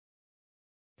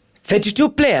32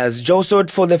 players jostled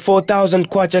for the 4,000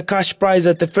 kwacha cash prize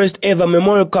at the first ever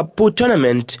Memorial Cup pool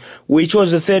tournament, which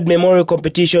was the third memorial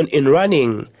competition in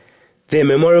running. The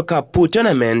Memorial Cup pool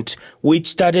tournament, which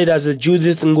started as the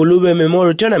Judith Ngulube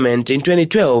Memorial Tournament in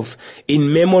 2012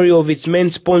 in memory of its main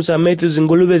sponsor Matthews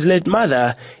Ngulube's late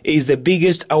mother, is the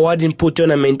biggest awarding pool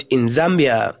tournament in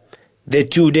Zambia. The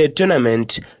two-day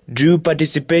tournament drew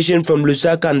participation from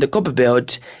Lusaka and the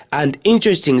Copperbelt, and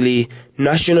interestingly,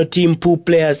 national team pool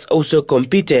players also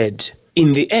competed.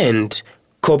 In the end,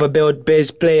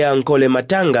 Copperbelt-based player Nkole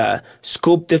Matanga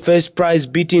scooped the first prize,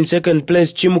 beating second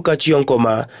place Chimuka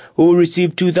Chionkoma, who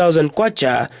received 2,000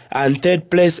 kwacha, and third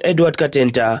place Edward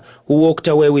Katenta, who walked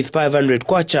away with 500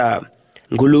 kwacha.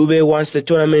 Ngulube wants the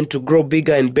tournament to grow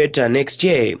bigger and better next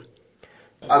year.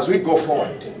 As we go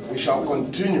forward, we shall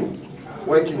continue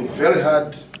working very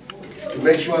hard to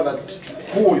make sure that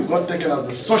pool is not taken as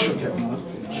a social game.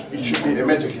 It should be a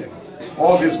major game.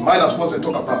 All these minor sports I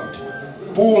talk about,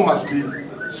 pool must be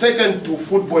second to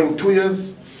football in 2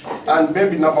 years and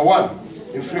maybe number one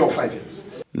in 3 or 5 years.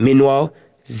 Meanwhile,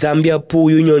 Zambia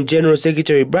Pool Union General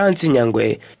Secretary Brian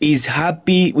Sinyangwe is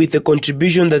happy with the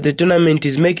contribution that the tournament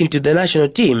is making to the national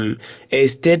team, a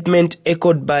statement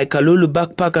echoed by Kalulu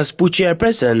Backpackers Pool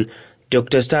chairperson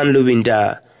Dr. Stan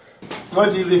Lubinda. It's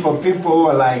not easy for people who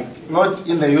are like not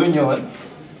in the union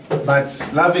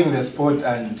but loving the sport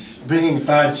and bringing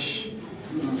such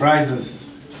prizes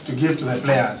to give to the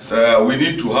players. We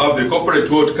need to have the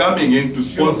corporate world coming in to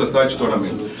sponsor such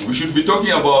tournaments. We should be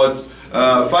talking about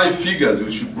 5 figures.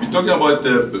 We should be talking about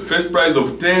the first prize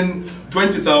of 10,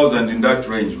 20,000 in that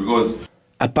range, because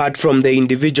apart from the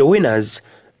individual winners,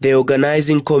 the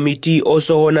organizing committee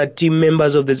also honored team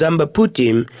members of the Zambia Pool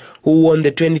team who won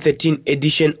the 2013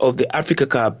 edition of the Africa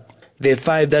Cup. The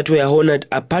 5 that were honored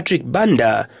are Patrick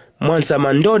Banda, Mwansa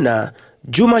Mandona,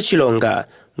 Juma Chilonga,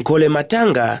 Nkole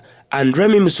Matanga, and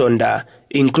Remy Musonda,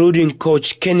 including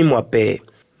coach Kenny Mwape.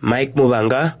 Mike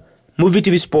Mubanga, Muvi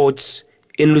TV Sports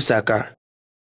in Lusaka.